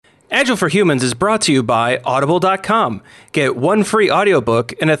Agile for Humans is brought to you by Audible.com. Get one free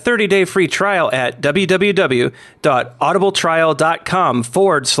audiobook and a 30-day free trial at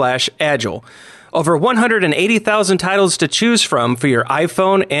www.audibletrial.com/agile. Over 180,000 titles to choose from for your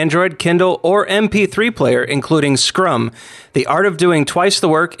iPhone, Android, Kindle, or MP3 player, including Scrum, The Art of Doing Twice the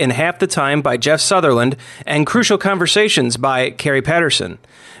Work in Half the Time by Jeff Sutherland, and Crucial Conversations by Carrie Patterson.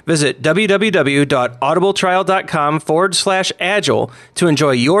 Visit www.audibletrial.com/agile to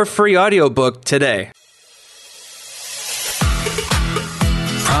enjoy your free audiobook today.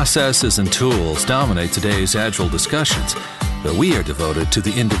 Processes and tools dominate today's Agile discussions, but we are devoted to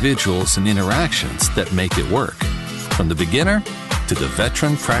the individuals and interactions that make it work. From the beginner to the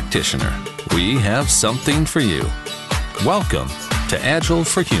veteran practitioner, we have something for you. Welcome to Agile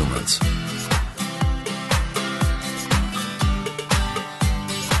for Humans.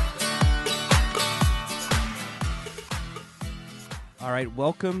 All right,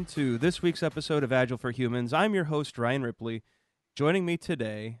 welcome to this week's episode of Agile for Humans. I'm your host, Ryan Ripley. Joining me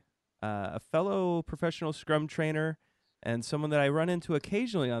today, a fellow professional Scrum trainer and someone that I run into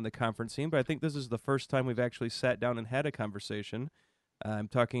occasionally on the conference scene, but I think this is the first time we've actually sat down and had a conversation. I'm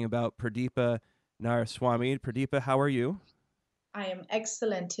talking about Pradeepa Narayanaswamy. Pradeepa, how are you? I am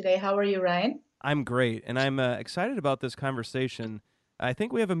excellent today. How are you, Ryan? I'm great, and I'm excited about this conversation. I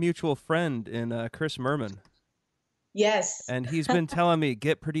think we have a mutual friend in Chris Merman. Yes. And he's been telling me,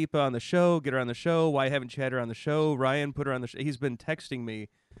 get Pradeepa on the show, get her on the show. Why haven't you had her on the show? Ryan, put her on the show. He's been texting me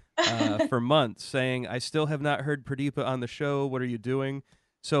for months saying, I still have not heard Pradeepa on the show. What are you doing?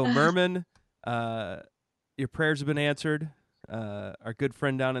 So Merman, your prayers have been answered. Our good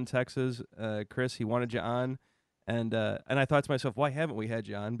friend down in Texas, Chris, he wanted you on. And I thought to myself, why haven't we had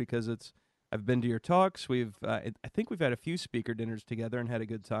you on? Because I've been to your talks. I think we've had a few speaker dinners together and had a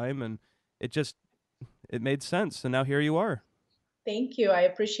good time. And it made sense, and now here you are. Thank you. I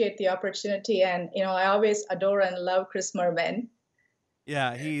appreciate the opportunity, and I always adore and love Chris Merman.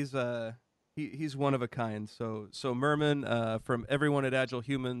 Yeah, he's one of a kind. So Merman, from everyone at Agile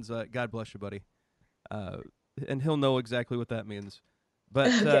Humans, God bless you, buddy. And he'll know exactly what that means. But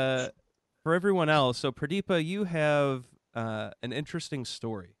Yes. For everyone else, so Pradeepa, you have an interesting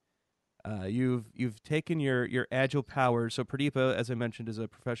story. You've taken your Agile powers. So Pradeepa, as I mentioned, is a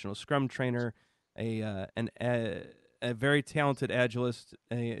professional Scrum trainer. A very talented Agilist.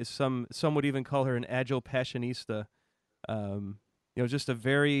 Some would even call her an Agile passionista. Just a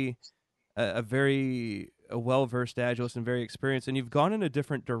very well-versed Agilist and very experienced. And you've gone in a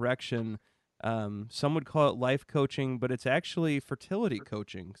different direction. Some would call it life coaching, but it's actually fertility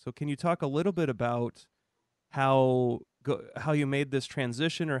coaching. So can you talk a little bit about how you made this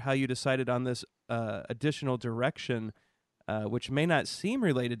transition, or how you decided on this additional direction? Which may not seem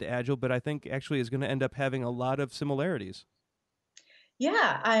related to Agile, but I think actually is going to end up having a lot of similarities.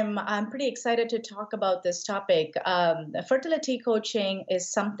 Yeah, I'm pretty excited to talk about this topic. Fertility coaching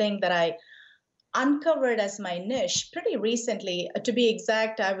is something that I uncovered as my niche pretty recently. To be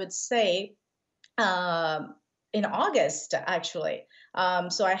exact, I would say in August, actually.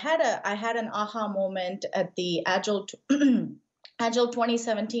 So I had an aha moment at the Agile. Agile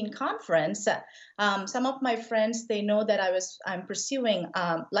 2017 conference. Some of my friends, they know that I'm pursuing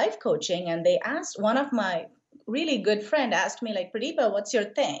life coaching, and they asked, one of my really good friend asked me, like, Pradeepa, what's your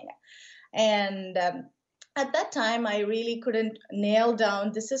thing? And at that time, I really couldn't nail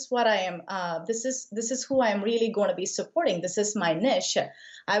down, this is what I am, this is who I'm really going to be supporting. This is my niche.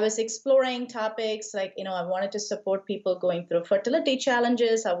 I was exploring topics like, I wanted to support people going through fertility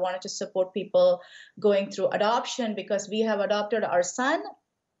challenges. I wanted to support people going through adoption because we have adopted our son.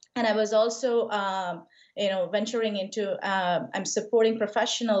 And I was also, venturing into, I'm supporting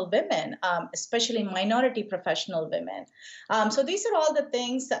professional women, especially minority professional women. So these are all the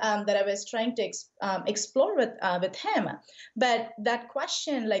things that I was trying to explore with him. But that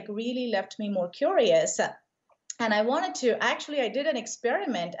question really left me more curious. And I did an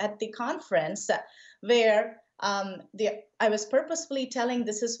experiment at the conference where I was purposefully telling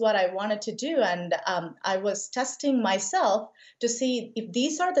this is what I wanted to do. And I was testing myself to see if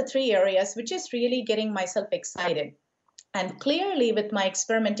these are the three areas, which is really getting myself excited. And clearly with my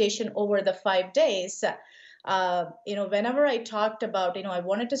experimentation over the 5 days, whenever I talked about, I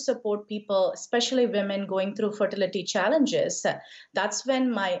wanted to support people, especially women going through fertility challenges, that's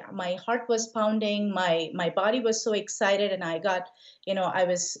when my heart was pounding, my body was so excited, and I got, I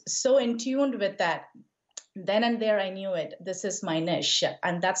was so in tune with that. Then and there, I knew it. This is my niche,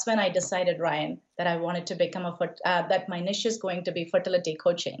 and that's when I decided, Ryan, that I wanted to become that my niche is going to be fertility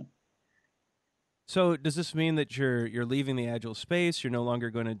coaching. So does this mean that you're leaving the Agile space? You're no longer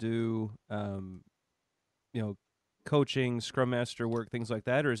going to do, coaching, Scrum Master work, things like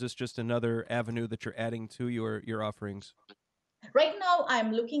that, or is this just another avenue that you're adding to your offerings? Right now,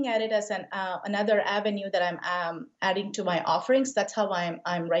 I'm looking at it as another avenue that I'm adding to my offerings. That's how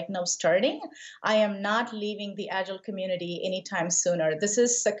I'm right now starting. I am not leaving the Agile community anytime sooner. This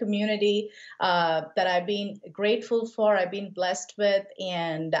is a community that I've been grateful for, I've been blessed with,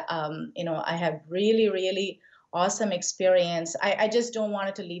 and I have really, really awesome experience. I just don't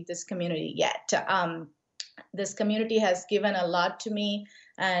want to leave this community yet. This community has given a lot to me,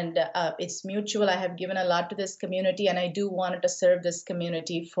 and it's mutual. I have given a lot to this community, and I do want to serve this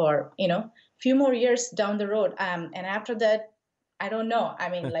community for few more years down the road, and after that, I don't know. I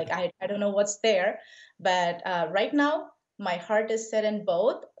mean, like, I don't know what's there, but right now my heart is set in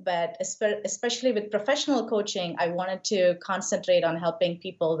both, but especially with professional coaching, I wanted to concentrate on helping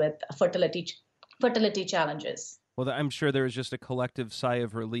people with fertility challenges. Well, I'm sure there was just a collective sigh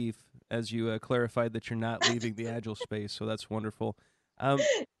of relief as you clarified that you're not leaving the Agile space. So that's wonderful. Um,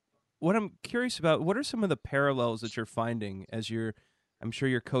 what I'm curious about, what are some of the parallels that you're finding as I'm sure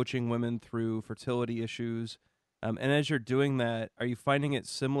you're coaching women through fertility issues. And as you're doing that, are you finding it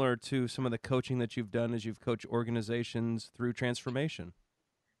similar to some of the coaching that you've done as you've coached organizations through transformation?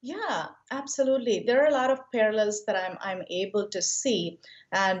 Yeah, absolutely. There are a lot of parallels that I'm able to see,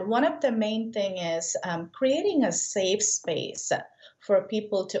 and one of the main thing is creating a safe space for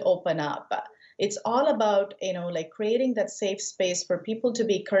people to open up. It's all about like creating that safe space for people to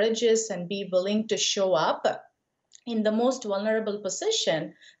be courageous and be willing to show up in the most vulnerable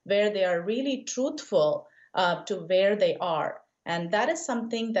position where they are really truthful to where they are. And that is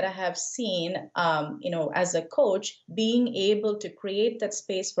something that I have seen, as a coach, being able to create that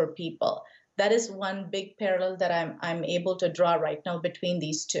space for people. That is one big parallel that I'm able to draw right now between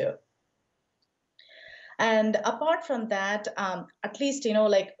these two. And apart from that, at least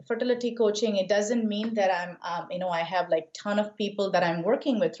like fertility coaching, it doesn't mean that I have like ton of people that I'm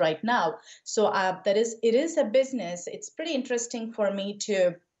working with right now. So it is a business. It's pretty interesting for me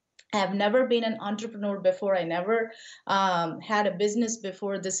to. I've never been an entrepreneur before. I never had a business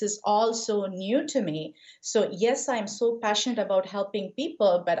before. This is all so new to me. So, yes, I'm so passionate about helping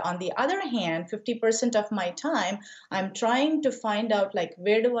people. But on the other hand, 50% of my time, I'm trying to find out like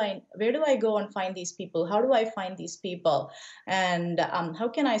where do I go and find these people? How do I find these people? And how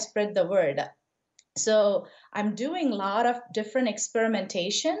can I spread the word? So I'm doing a lot of different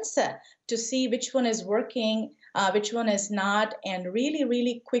experimentations to see which one is working, which one is not, and really,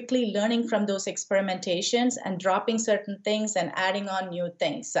 really quickly learning from those experimentations and dropping certain things and adding on new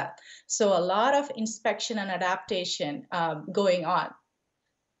things. So a lot of inspection and adaptation going on.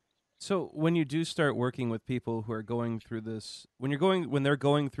 So when you do start working with people who are going through this, when they're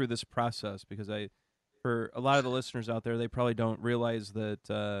going through this process, because for a lot of the listeners out there, they probably don't realize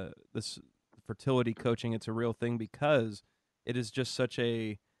that this fertility coaching, it's a real thing because it is just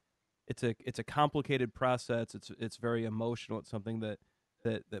it's a complicated process. It's very emotional. It's something that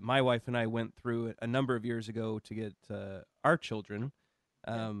my wife and I went through a number of years ago to get our children.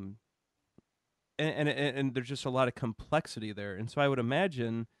 Um, and there's just a lot of complexity there. And so I would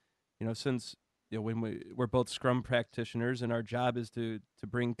imagine, since when we're both Scrum practitioners and our job is to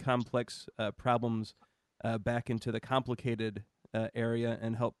bring complex problems back into the complicated area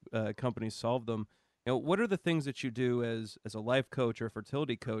and help companies solve them. What are the things that you do as a life coach or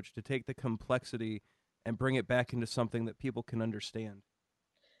fertility coach to take the complexity and bring it back into something that people can understand?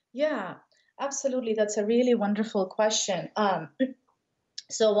 Yeah, absolutely. That's a really wonderful question.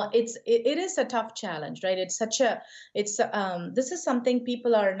 So it is a tough challenge, right? This is something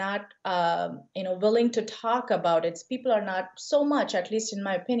people are not willing to talk about. It's people are not so much, at least in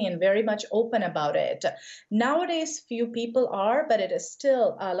my opinion, very much open about it. Nowadays few people are, but it is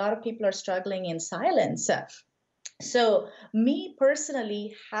still a lot of people are struggling in silence. So me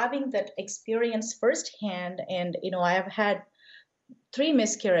personally having that experience firsthand, and I have had three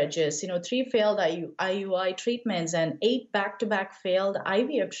miscarriages, three failed IUI treatments and eight back-to-back failed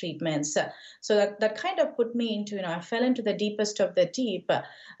IVF treatments. So that kind of put me into, I fell into the deepest of the deep.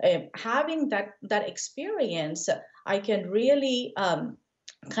 Having that experience, I can really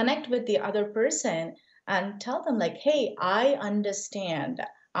connect with the other person and tell them like, hey, I understand.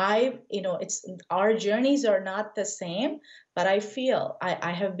 It's our journeys are not the same, but I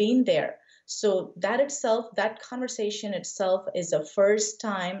have been there. So that itself, that conversation itself is a first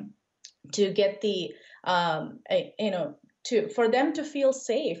time to get for them to feel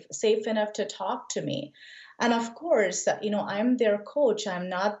safe enough to talk to me. And of course, I'm their coach. I'm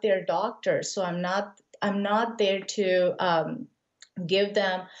not their doctor. So I'm not there to give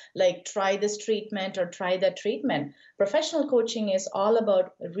them like try this treatment or try that treatment. Professional coaching is all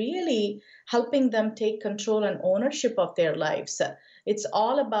about really helping them take control and ownership of their lives. It's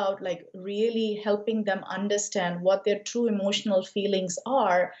all about like really helping them understand what their true emotional feelings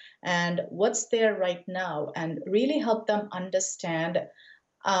are and what's there right now, and really help them understand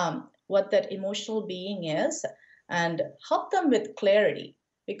what that emotional being is, and help them with clarity.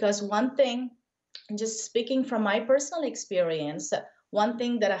 Because one thing, just speaking from my personal experience, one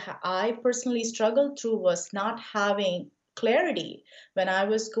thing that I personally struggled through was not having clarity when I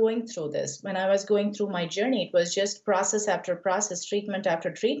was going through this. When I was going through my journey, it was just process after process, treatment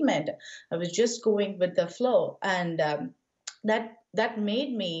after treatment. I was just going with the flow, and that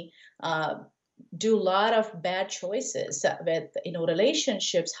made me do a lot of bad choices with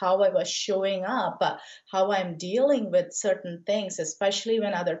relationships, how I was showing up, how I'm dealing with certain things, especially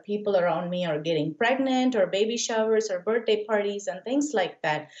when other people around me are getting pregnant, or baby showers or birthday parties and things like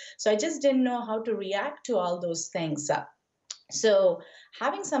that. So I just didn't know how to react to all those things. So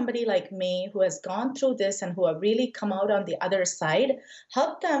having somebody like me who has gone through this and who have really come out on the other side,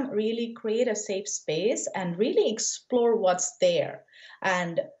 help them really create a safe space and really explore what's there.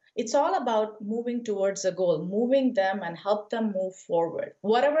 And it's all about moving towards a goal, moving them and help them move forward.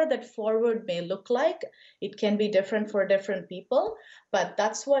 Whatever that forward may look like, it can be different for different people, but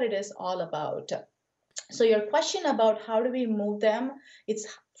that's what it is all about. So your question about how do we move them, it's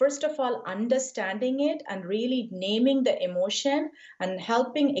first of all understanding it and really naming the emotion and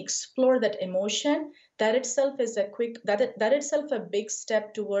helping explore that emotion. That itself is that itself a big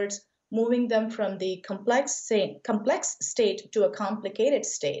step towards moving them from the complex state to a complicated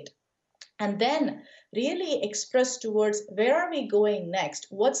state. And then really express towards where are we going next,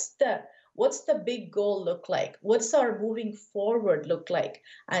 what's the big goal look like, what's our moving forward look like,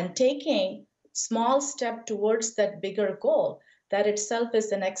 and taking small step towards that bigger goal. That itself is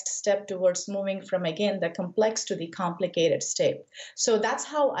the next step towards moving from, again, the complex to the complicated state. So that's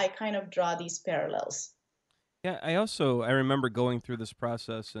how I kind of draw these parallels. Yeah, I remember going through this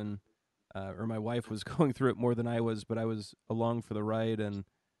process, and or my wife was going through it more than I was, but I was along for the ride. And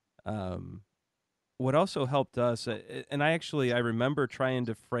um, what also helped us, and I remember trying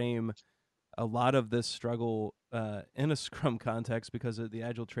to frame a lot of this struggle in a Scrum context, because the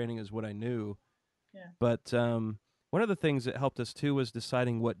Agile training is what I knew. Yeah. But one of the things that helped us too was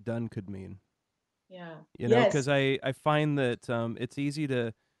deciding what done could mean. Yeah. Because Yes. I find that it's easy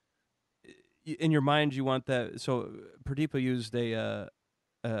to, in your mind, you want that. So Pradeepa used an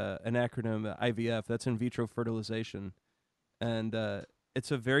acronym, IVF. That's in vitro fertilization, and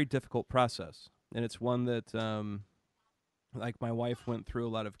it's a very difficult process, and it's one that like my wife went through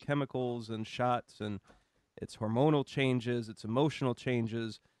a lot of chemicals and shots, and it's hormonal changes, it's emotional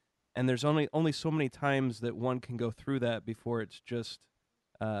changes, and there's only so many times that one can go through that before it's just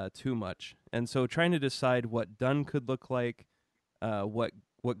too much. And so trying to decide what done could look like, what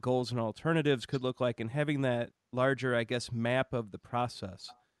goals and alternatives could look like, and having that larger, I guess, map of the process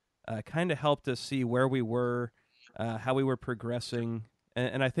kind of helped us see where we were, how we were progressing,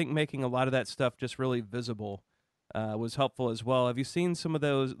 and I think making a lot of that stuff just really visible was helpful as well. Have you seen some of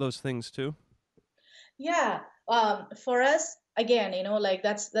those things too? Yeah, for us, again, like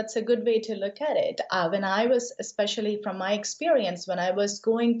that's a good way to look at it. When I was, especially from my experience, when I was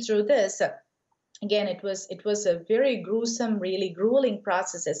going through this, again, it was a very gruesome, really grueling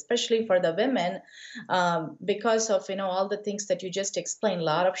process, especially for the women, because of all the things that you just explained. A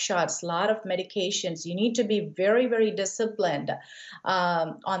lot of shots, a lot of medications. You need to be very, very disciplined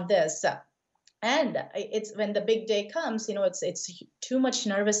on this. And it's when the big day comes, it's too much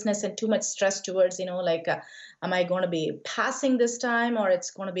nervousness and too much stress towards, like, am I going to be passing this time, or it's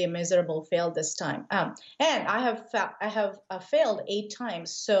going to be a miserable fail this time. And I have failed 8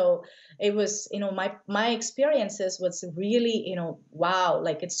 times. So it was, my experiences was really, wow,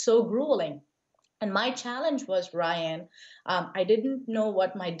 like it's so grueling. And my challenge was, Ryan, I didn't know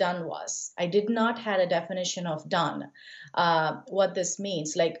what my done was. I did not had a definition of done, what this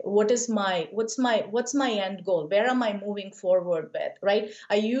means. Like, what's my end goal? Where am I moving forward with? Right?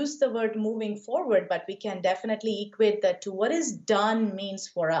 I use the word moving forward, but we can definitely equate that to what is done means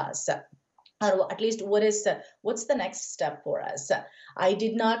for us, or at least what's the next step for us. I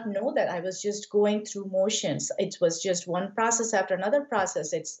did not know that. I was just going through motions. It was just one process after another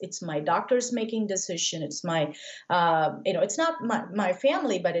process. It's my doctors making decision. It's my it's not my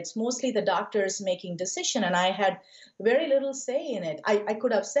family, but it's mostly the doctors making decision, and I had very little say in it. I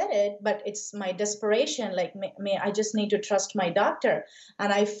could have said it, but it's my desperation, like, may I just need to trust my doctor.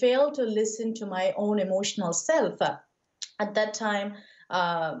 And I failed to listen to my own emotional self. At that time,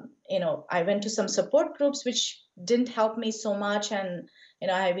 I went to some support groups, which didn't help me so much. And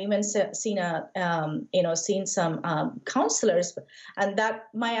I've even seen some counselors, and that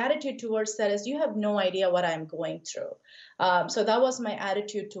my attitude towards that is, you have no idea what I'm going through. So that was my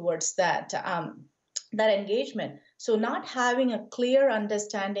attitude towards that engagement. So not having a clear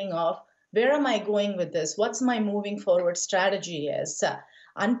understanding of where am I going with this, what's my moving forward strategy is.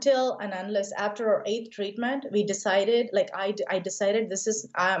 Until and unless after our eighth treatment, we decided, like I decided, this is,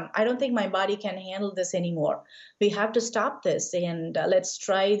 I don't think my body can handle this anymore. We have to stop this, and let's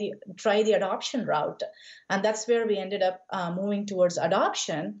try the adoption route. And that's where we ended up moving towards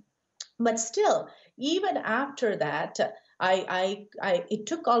adoption. But still, even after that, it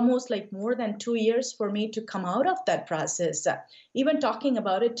took almost like more than 2 years for me to come out of that process. Even talking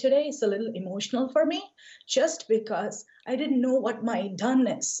about it today is a little emotional for me, just because I didn't know what my done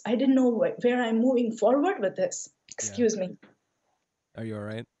is. I didn't know where I'm moving forward with this. Excuse me. Are you all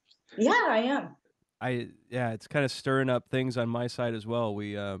right? Yeah, I am. It's kind of stirring up things on my side as well.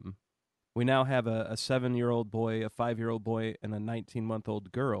 We now have a 7-year-old boy, a 5-year-old boy, and a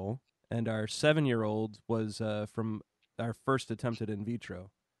 19-month-old girl. And our 7-year-old was from our first attempt at in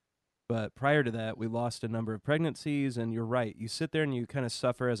vitro. But prior to that, we lost a number of pregnancies. And you're right. You sit there and you kind of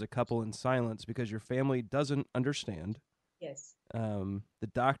suffer as a couple in silence because your family doesn't understand. Yes. The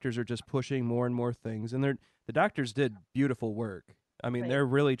doctors are just pushing more and more things. And the doctors did beautiful work. I mean, Right. They're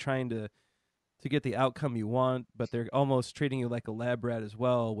really trying to get the outcome you want, but they're almost treating you like a lab rat as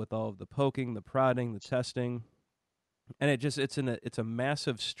well, with all of the poking, the prodding, the testing. And it's a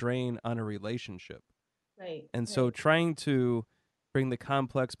massive strain on a relationship. Right. And so trying to bring the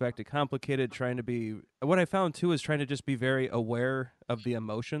complex back to complicated, trying to be, what I found too is trying to just be very aware of the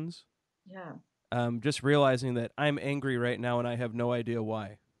emotions. Yeah. Just realizing that I'm angry right now and I have no idea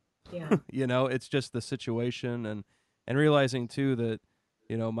why. Yeah. It's just the situation, and realizing too that,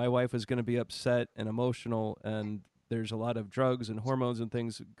 my wife is going to be upset and emotional, and there's a lot of drugs and hormones and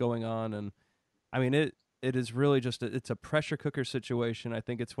things going on. And I mean, it is really just it's a pressure cooker situation. I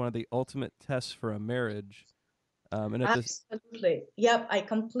think it's one of the ultimate tests for a marriage. And at this, Absolutely. Yep, I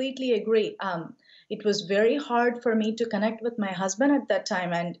completely agree. It was very hard for me to connect with my husband at that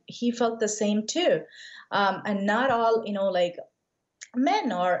time, and he felt the same too. And not all, like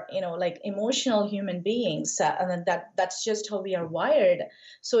men are, like emotional human beings, and that's just how we are wired.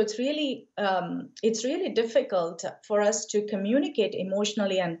 So it's really difficult for us to communicate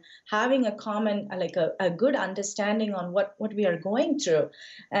emotionally and having a common, like a good understanding on what we are going through.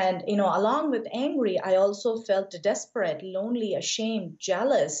 And along with angry, I also felt desperate, lonely, ashamed,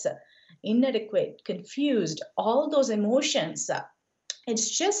 jealous, inadequate, confused, all those emotions.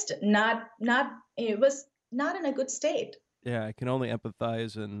 It's just not it was not in a good state. yeah, I can only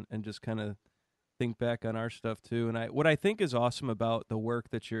empathize and just kind of think back on our stuff too. And what I think is awesome about the work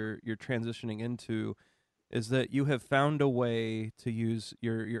that you're transitioning into is that you have found a way to use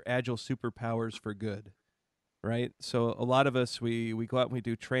your agile superpowers for good, right? So a lot of us, we go out and we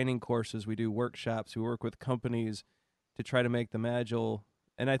do training courses, we do workshops, we work with companies to try to make them agile.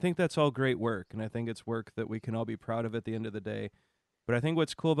 And I think that's all great work, and I think it's work that we can all be proud of at the end of the day. But I think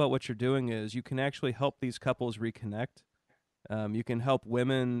what's cool about what you're doing is you can actually help these couples reconnect. You can help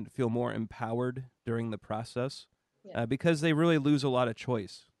women feel more empowered during the process, Yeah. because they really lose a lot of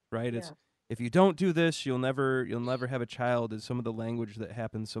choice, right? It's, Yeah. if you don't do this, you'll never have a child, is some of the language that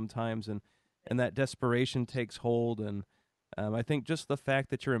happens sometimes, and that desperation takes hold. And I think just the fact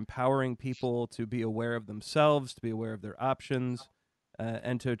that you're empowering people to be aware of themselves, to be aware of their options,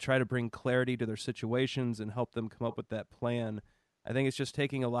 and to try to bring clarity to their situations and help them come up with that plan. I think it's just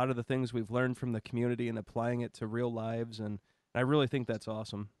taking a lot of the things we've learned from the community and applying it to real lives, and I really think that's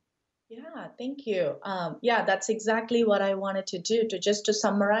awesome. Yeah, thank you. Yeah, that's exactly what I wanted to do. To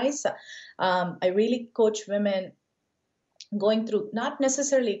summarize, I really coach women going through, not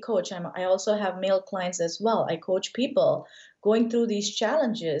necessarily coach. I also have male clients as well. I coach people going through these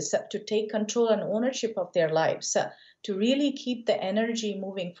challenges to take control and ownership of their lives, to really keep the energy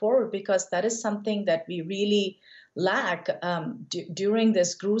moving forward, because that is something that we really lack during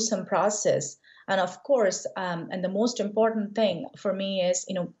this gruesome process. And of course, and the most important thing for me is,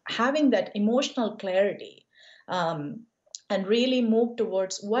 having that emotional clarity, um, and really move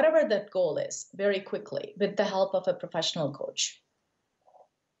towards whatever that goal is very quickly with the help of a professional coach.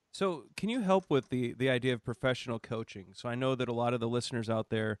 So, can you help with the idea of professional coaching? So, I know that a lot of the listeners out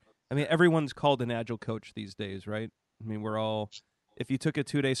there, I mean, everyone's called an agile coach these days, right? I mean, we're all, if you took a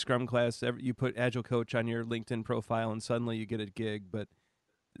 2-day Scrum class, you put agile coach on your LinkedIn profile, and suddenly you get a gig. But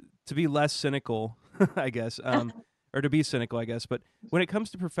to be less cynical, I guess, or to be cynical, I guess. But when it comes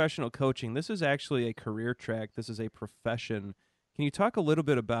to professional coaching, this is actually a career track. This is a profession. Can you talk a little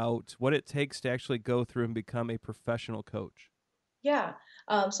bit about what it takes to actually go through and become a professional coach? Yeah.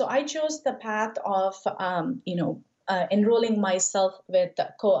 So I chose the path of, enrolling myself with the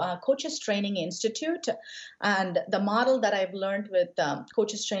Coaches Training Institute. And the model that I've learned with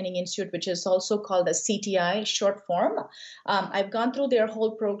Coaches Training Institute, which is also called the CTI short form, I've gone through their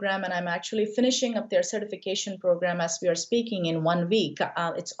whole program and I'm actually finishing up their certification program as we are speaking in 1 week.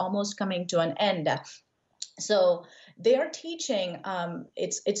 It's almost coming to an end. So they are teaching,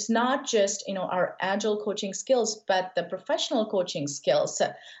 it's not just our agile coaching skills, but the professional coaching skills,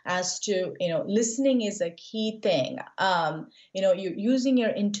 as to listening is a key thing. You using your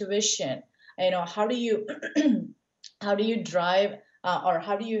intuition. How do you how do you drive, or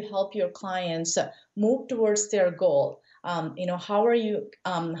how do you help your clients move towards their goal? How are you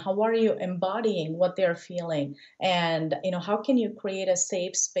embodying what they're feeling, and how can you create a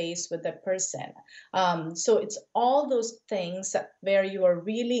safe space with that person? So it's all those things where you are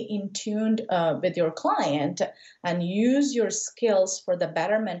really in tuned with your client and use your skills for the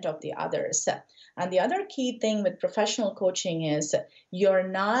betterment of the others. And the other key thing with professional coaching is you're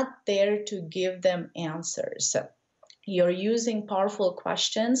not there to give them answers. You're using powerful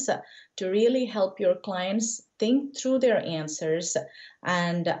questions to really help your clients think through their answers,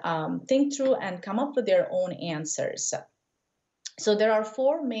 and think through and come up with their own answers. So there are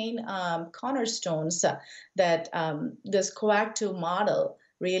four main cornerstones that this coactive model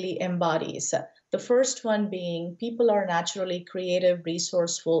really embodies. The first one being people are naturally creative,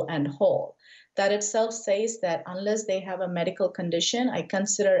 resourceful, and whole. That itself says that unless they have a medical condition, I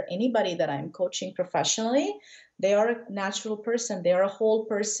consider anybody that I'm coaching professionally, they are a natural person, they are a whole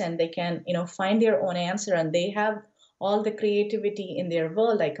person. They can, find their own answer, and they have all the creativity in their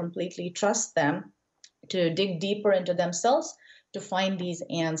world. I completely trust them to dig deeper into themselves to find these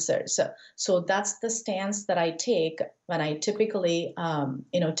answers. So that's the stance that I take when I typically,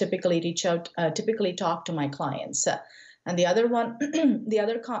 typically talk to my clients. And the other one, the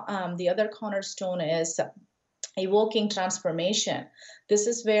other cornerstone is evoking transformation. This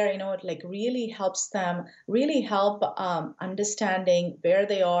is where it like really helps them really help understanding where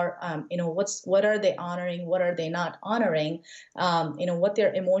they are, what are they honoring, what are they not honoring, what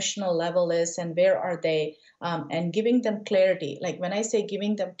their emotional level is, and where are they, and giving them clarity. Like when I say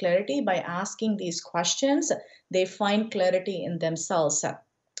giving them clarity, by asking these questions, they find clarity in themselves,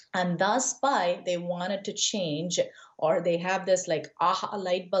 and thus by they wanted to change, or they have this like aha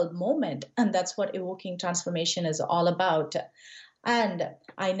light bulb moment. And that's what evoking transformation is all about. And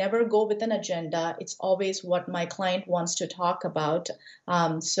I never go with an agenda. It's always what my client wants to talk about.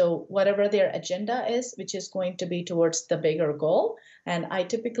 So whatever their agenda is, which is going to be towards the bigger goal, and I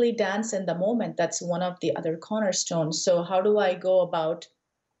typically dance in the moment. That's one of the other cornerstones. So how do I go about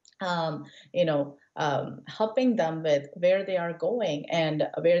helping them with where they are going and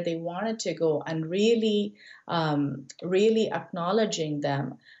where they wanted to go, and really acknowledging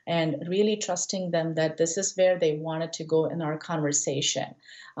them and really trusting them that this is where they wanted to go in our conversation,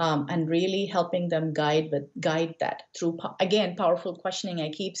 and really helping them guide that through again powerful questioning.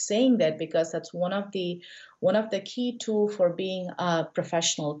 I keep saying that because that's one of the key tool for being a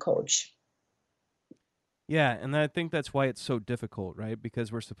professional coach. Yeah, and I think that's why it's so difficult, right? Because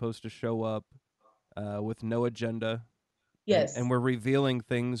we're supposed to show up with no agenda, and Yes. we're revealing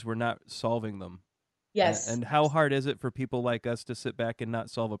things, we're not solving them. Yes. And how hard is it for people like us to sit back and not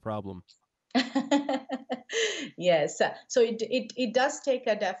solve a problem? Yes. So it does take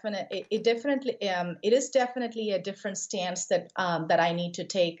a definite, it definitely, it is definitely a different stance that I need to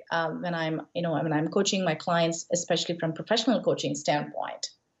take when I'm coaching my clients, especially from professional coaching standpoint.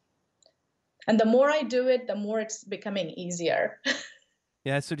 And the more I do it, the more it's becoming easier.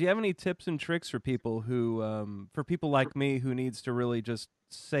 Yeah, so do you have any tips and tricks for people like me who needs to really just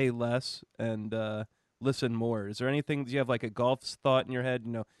say less and listen more? Is there anything, do you have like a golf thought in your head?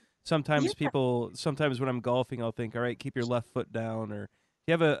 Yeah. Sometimes when I'm golfing, I'll think, all right, keep your left foot down. Or do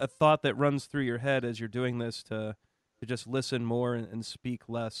you have a thought that runs through your head as you're doing this to just listen more and speak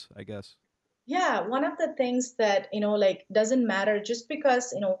less, I guess? Yeah, one of the things that, like doesn't matter just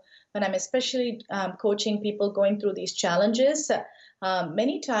because, when I'm especially coaching people going through these challenges,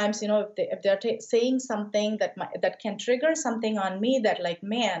 many times, if they're saying something that can trigger something on me that like,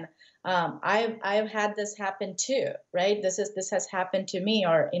 man, I've had this happen too, right? This has happened to me,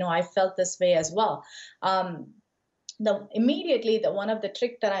 or, I felt this way as well. The one of the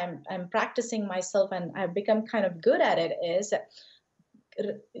trick that I'm practicing myself and I've become kind of good at it is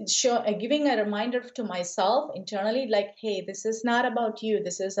giving a reminder to myself internally, like, hey, this is not about you,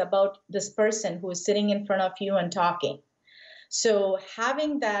 this is about this person who is sitting in front of you and talking. So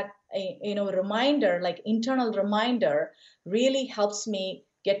having that reminder, like internal reminder, really helps me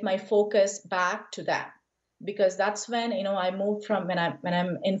get my focus back to that, because that's when I move from when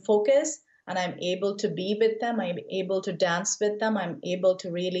I'm in focus and I'm able to be with them, I'm able to dance with them, I'm able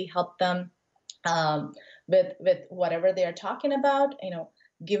to really help them um, with whatever they are talking about,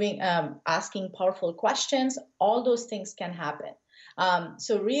 giving asking powerful questions. All those things can happen.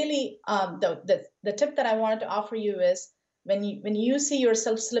 So really, the tip that I wanted to offer you is, when you see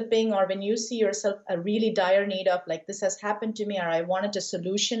yourself slipping, or when you see yourself a really dire need of, like, this has happened to me, or I wanted to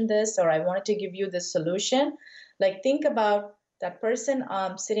solution this, or I wanted to give you this solution, like, think about that person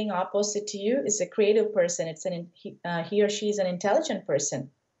sitting opposite to you is a creative person. He or she is an intelligent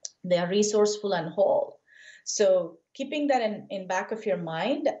person. They are resourceful and whole. So keeping that in back of your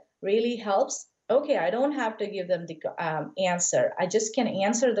mind really helps. Okay, I don't have to give them the answer. I just can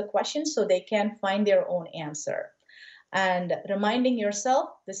answer the question so they can find their own answer. And reminding yourself,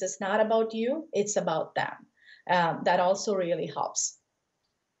 this is not about you, it's about them. That also really helps.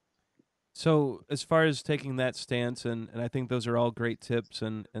 So as far as taking that stance, and I think those are all great tips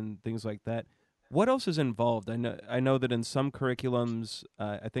and things like that. What else is involved? I know that in some curriculums,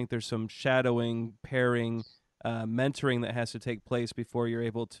 I think there's some shadowing, pairing, mentoring that has to take place before you're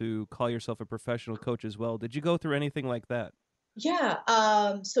able to call yourself a professional coach as well. Did you go through anything like that? Yeah,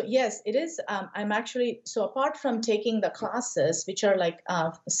 so yes, it is. I'm actually, so apart from taking the classes, which are like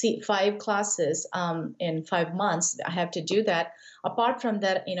 5 classes in 5 months, I have to do that. Apart from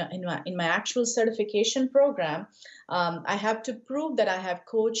that, in my actual certification program, I have to prove that I have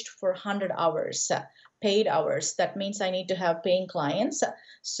coached for 100 hours, paid hours. That means I need to have paying clients.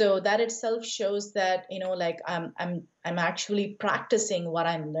 So that itself shows that, like, I'm actually practicing what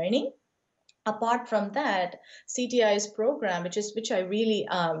I'm learning. Apart from that, CTI's program, which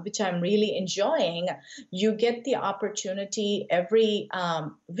I'm really enjoying, you get the opportunity every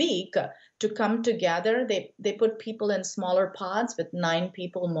week to come together. They put people in smaller pods with 9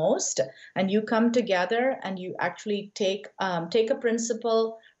 people most, and you come together and you actually take a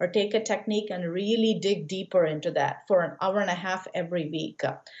principle or take a technique and really dig deeper into that for an hour and a half every week.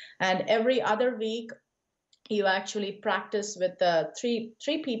 And every other week, you actually practice with the three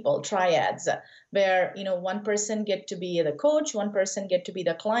people triads, where one person get to be the coach, one person get to be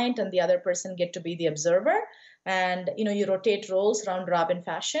the client, and the other person get to be the observer. And you rotate roles round robin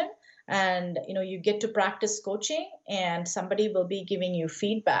fashion, and you get to practice coaching, and somebody will be giving you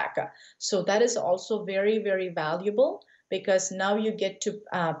feedback. So that is also very, very valuable, because now you get to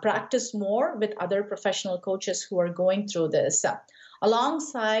practice more with other professional coaches who are going through this.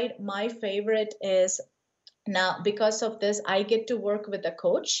 Alongside, my favorite is, now because of this, I get to work with a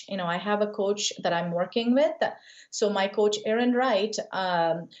coach. I have a coach that I'm working with. So my coach, Erin Wright,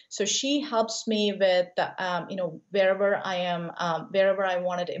 so she helps me with wherever I am, wherever I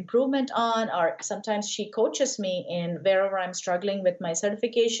wanted improvement on, or sometimes she coaches me in wherever I'm struggling with my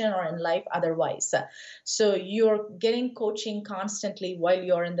certification or in life otherwise. So you're getting coaching constantly while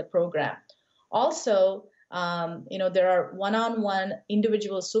you're in the program. Also, there are one-on-one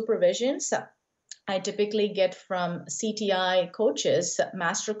individual supervisions I typically get from CTI coaches,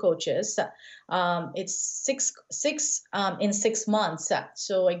 master coaches. It's six in 6 months.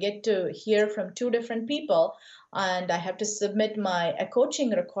 So I get to hear from 2 different people, and I have to submit a coaching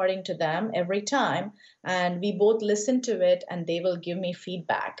recording to them every time. And we both listen to it, and they will give me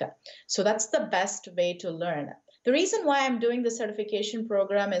feedback. So that's the best way to learn. The reason why I'm doing the certification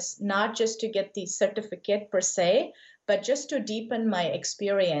program is not just to get the certificate per se, but just to deepen my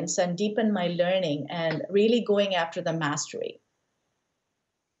experience and deepen my learning and really going after the mastery.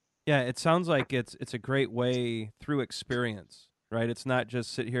 Yeah, it sounds like it's a great way through experience, right? It's not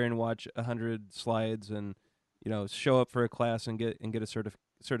just sit here and watch 100 slides and show up for a class and get a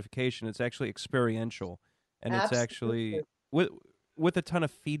certification. It's actually experiential, and it's actually Absolutely. with a ton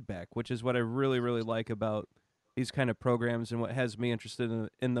of feedback, which is what I really really like about these kind of programs, and what has me interested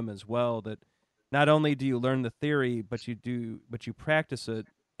in them as well. That not only do you learn the theory, but you practice it,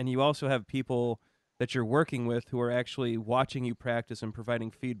 and you also have people that you're working with who are actually watching you practice and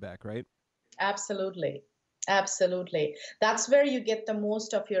providing feedback, right? Absolutely. Absolutely. That's where you get the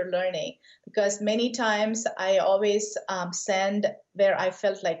most of your learning, because many times I always send where I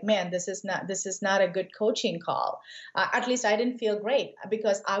felt like, man, this is not a good coaching call. At least I didn't feel great,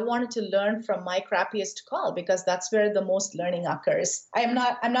 because I wanted to learn from my crappiest call, because that's where the most learning occurs. I'm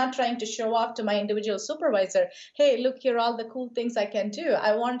not trying to show off to my individual supervisor, hey, look here, all the cool things I can do.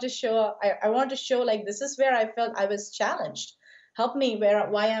 I wanted to show, like, this is where I felt I was challenged. Help me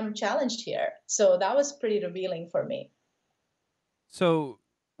why I'm challenged here. So that was pretty revealing for me. So,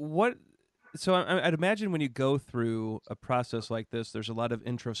 what? So I'd imagine when you go through a process like this, there's a lot of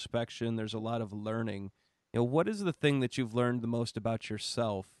introspection, there's a lot of learning. What is the thing that you've learned the most about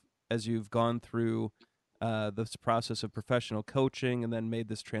yourself as you've gone through this process of professional coaching and then made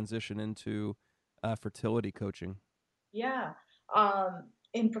this transition into fertility coaching? Yeah.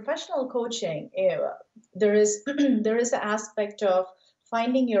 In professional coaching, there is there is an aspect of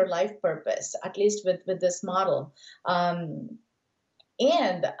finding your life purpose, at least with this model.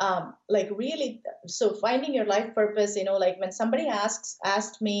 And like really, so finding your life purpose, like when somebody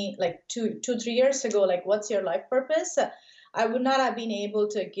asked me like 3 years ago, like what's your life purpose, I would not have been able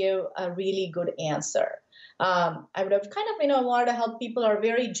to give a really good answer. I would have kind of wanted to help people, are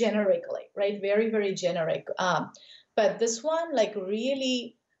very generically, right, very very generic. But this one like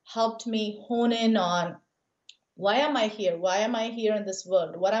really helped me hone in on, why am I here? Why am I here in this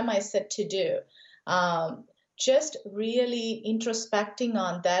world? What am I set to do? Um, just really introspecting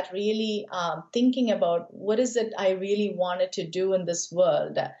on that, really thinking about what is it I really wanted to do in this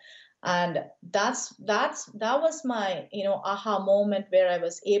world. And that was my aha moment, where I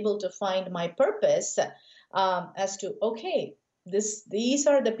was able to find my purpose, as to, okay, these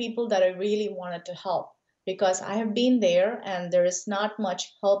are the people that I really wanted to help, because I have been there and there is not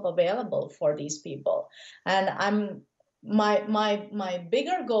much help available for these people. And I'm my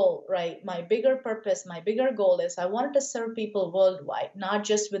bigger goal, right, my bigger purpose, my bigger goal is, I wanted to serve people worldwide, not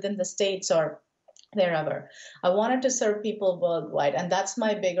just within the states or wherever. I wanted to serve people worldwide, and that's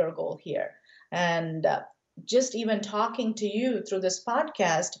my bigger goal here. And just even talking to you through this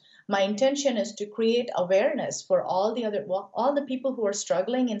podcast, my intention is to create awareness for all the people who are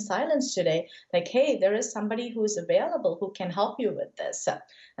struggling in silence today, like, hey, there is somebody who is available who can help you with this.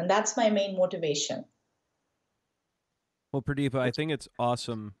 And that's my main motivation. Well, Pradeepa, I think it's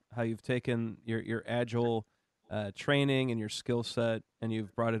awesome how you've taken your agile training and your skill set, and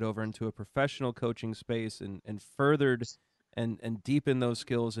you've brought it over into a professional coaching space and furthered and deepened those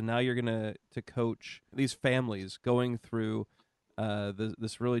skills. And now you're gonna to coach these families going through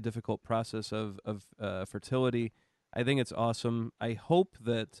this really difficult process of fertility. I think it's awesome. I hope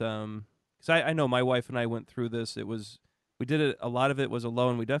that because I know my wife and I went through this. We did it. A lot of it was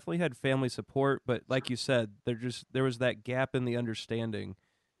alone. We definitely had family support, but like you said, there was that gap in the understanding,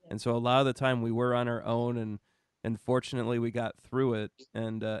 and so a lot of the time we were on our own, and fortunately we got through it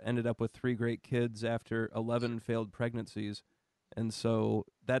and ended up with 3 great kids after 11 failed pregnancies, and so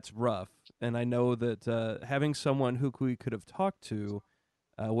that's rough. And I know that having someone who we could have talked to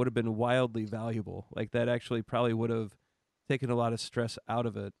would have been wildly valuable. Like that actually probably would have taken a lot of stress out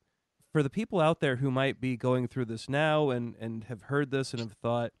of it. For the people out there who might be going through this now and have heard this and have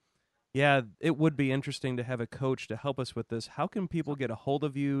thought, yeah, it would be interesting to have a coach to help us with this. How can people get a hold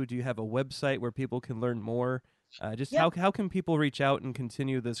of you? Do you have a website where people can learn more? Just Yeah. how can people reach out and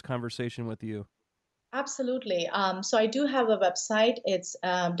continue this conversation with you? Absolutely. So I do have a website. It's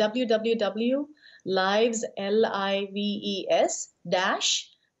www.lives, lives dash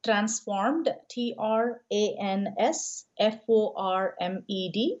transformed, transformed,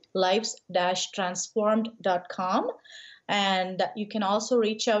 lives dash transformed.com. And you can also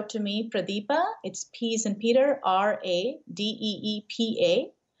reach out to me, Pradeepa. It's P as in Peter, Radeepa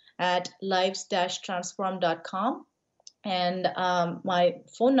at lives dash transformed.com. And my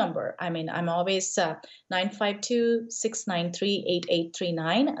phone number, I mean, I'm always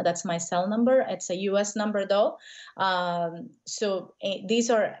 952-693-8839. That's my cell number. It's a US number though. So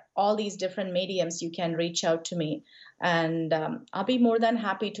these are all these different mediums you can reach out to me. And I'll be more than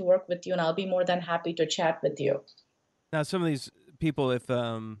happy to work with you, and I'll be more than happy to chat with you. Now, some of these people, if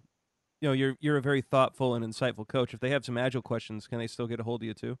you're a very thoughtful and insightful coach, if they have some agile questions, can they still get a hold of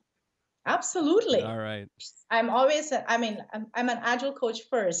you too? Absolutely. All right. I'm always, I mean, I'm an agile coach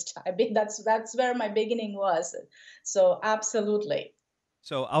first. I mean, that's where my beginning was. So absolutely.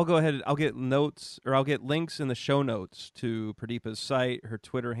 So I'll go ahead. I'll get notes, or I'll get links in the show notes to Pradeepa's site, her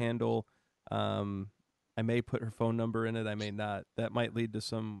Twitter handle. Um, I may put her phone number in it. I may not. That might lead to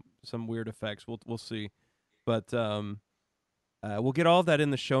some weird effects. We'll see. But we'll get all of that in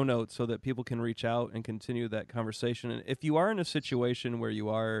the show notes so that people can reach out and continue that conversation. And if you are in a situation where you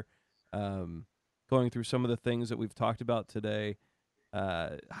are um, going through some of the things that we've talked about today,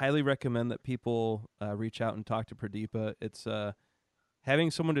 highly recommend that people reach out and talk to Pradeepa. It's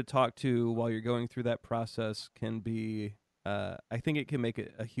having someone to talk to while you're going through that process can be, I think it can make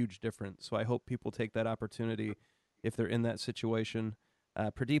a huge difference. So I hope people take that opportunity if they're in that situation.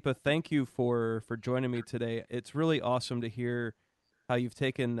 Pradeepa, thank you for joining me today. It's really awesome to hear how you've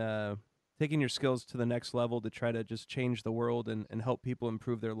taken your skills to the next level to try to just change the world and help people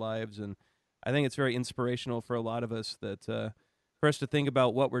improve their lives. And I think it's very inspirational for a lot of us that for us to think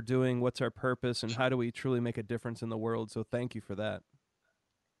about what we're doing, what's our purpose, and how do we truly make a difference in the world. So thank you for that.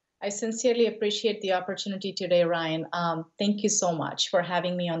 I sincerely appreciate the opportunity today, Ryan. Thank you so much for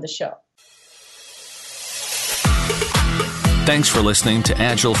having me on the show. Thanks for listening to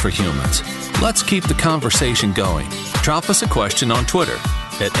Agile for Humans. Let's keep the conversation going. Drop us a question on Twitter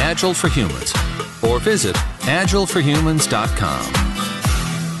 @AgileForHumans or visit agileforhumans.com.